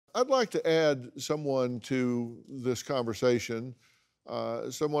I'd like to add someone to this conversation,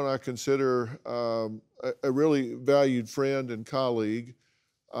 someone I consider a really valued friend and colleague,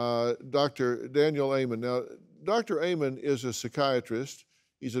 Dr. Daniel Amen. Now, Dr. Amen is a psychiatrist.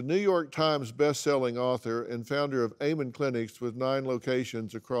 He's a New York Times best-selling author and founder of Amen Clinics with 9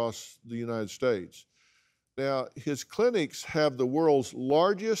 locations across the United States. Now, his clinics have the world's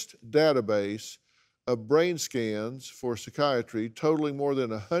largest database of brain scans for psychiatry, totaling more than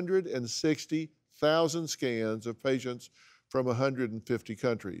 160,000 scans of patients from 150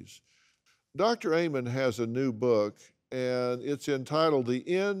 countries. Dr. Amen has a new book, and it's entitled The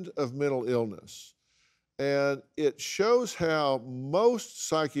End of Mental Illness. And it shows how most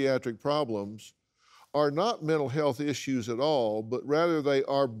psychiatric problems are not mental health issues at all, but rather they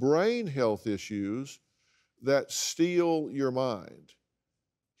are brain health issues that steal your mind.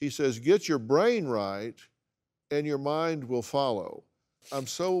 He says, get your brain right and your mind will follow. I'm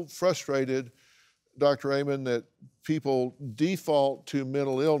so frustrated, Dr. Amen, that people default to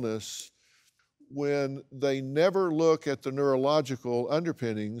mental illness when they never look at the neurological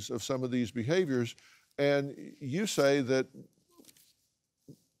underpinnings of some of these behaviors. And you say that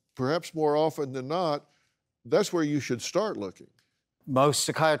perhaps more often than not, that's where you should start looking. Most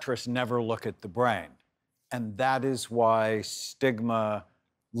psychiatrists never look at the brain. And that is why stigma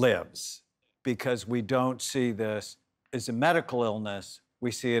lives, because we don't see this as a medical illness,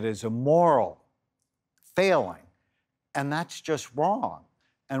 we see it as a moral failing, and that's just wrong.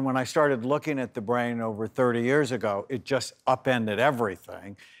 And when I started looking at the brain over 30 years ago, it just upended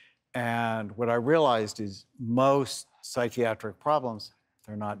everything. And what I realized is most psychiatric problems,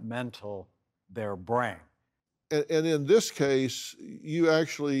 they're not mental, they're brain. And in this case, you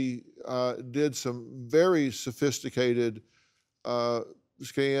actually did some very sophisticated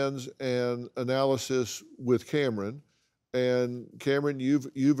scans and analysis with Cameron. And Cameron,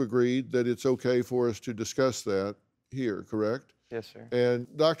 you've agreed that it's okay for us to discuss that here, correct? Yes, sir. And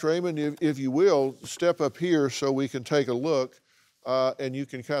Dr. Amen, if you will, step up here so we can take a look and you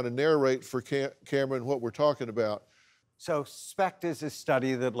can kind of narrate for Cameron what we're talking about. So SPECT is a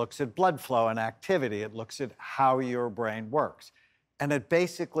study that looks at blood flow and activity. It looks at how your brain works. And it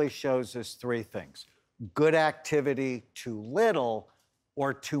basically shows us 3 things: good activity, too little,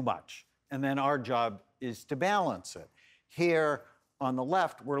 or too much. And then our job is to balance it. Here on the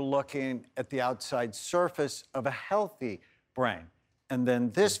left, we're looking at the outside surface of a healthy brain. And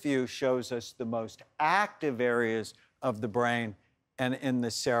then this view shows us the most active areas of the brain. And in the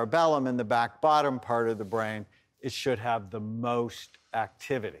cerebellum, in the back bottom part of the brain, it should have the most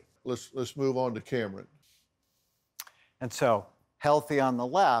activity. Let's move on to Cameron. And so, healthy on the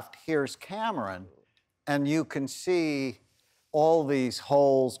left, here's Cameron, and you can see all these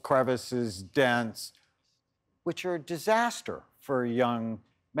holes, crevices, dents, which are a disaster for a young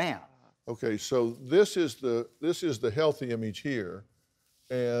man. Okay, so this is the healthy image here,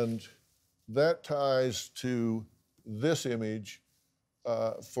 and that ties to this image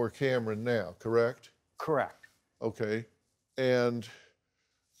for Cameron now, correct? Correct. Okay, and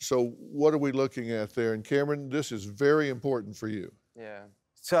so what are we looking at there? And Cameron, this is very important for you. Yeah.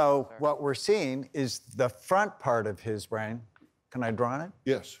 So what we're seeing is the front part of his brain. Can I draw it?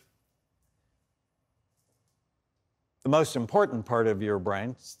 Yes. The most important part of your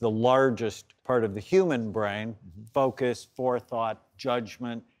brain, it's the largest part of the human brain, focus, forethought,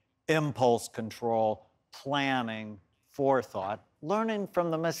 judgment, impulse control, planning, forethought, learning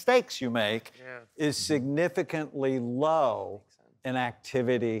from the mistakes you make is significantly low in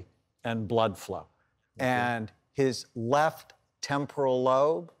activity and blood flow. Okay. And his left temporal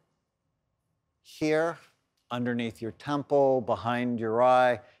lobe here, underneath your temple, behind your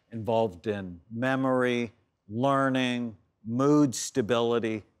eye, involved in memory, learning, mood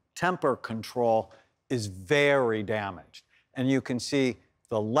stability, temper control, is very damaged. And you can see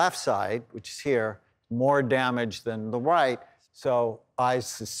the left side, which is here, more damaged than the right. So I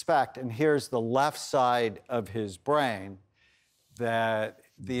suspect, and here's the left side of his brain, that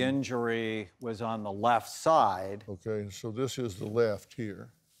the injury was on the left side. Okay, so this is the left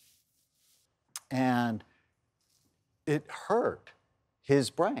here. And it hurt his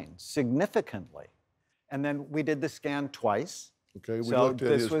brain significantly. And then we did the scan twice. Okay, we looked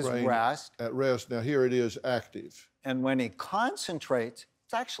at his brain rest. At rest. Now here it is active. And when he concentrates,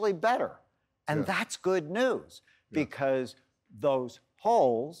 it's actually better. And that's good news because those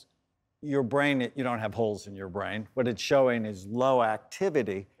holes, your brain, you don't have holes in your brain. What it's showing is low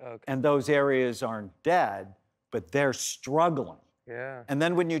activity. Okay. And those areas aren't dead, but they're struggling. Yeah. And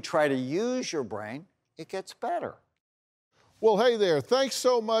then when you try to use your brain, it gets better. Well, hey there, thanks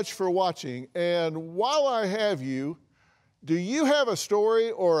so much for watching. And while I have you, Do you have a story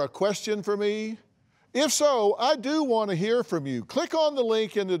or a question for me? If so, I do want to hear from you. Click on the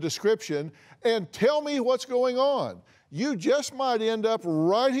link in the description and tell me what's going on. You just might end up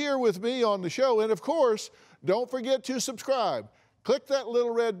right here with me on the show. And of course, don't forget to subscribe. Click that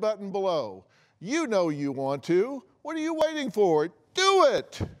little red button below. You know you want to. What are you waiting for? Do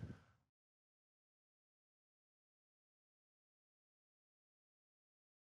it!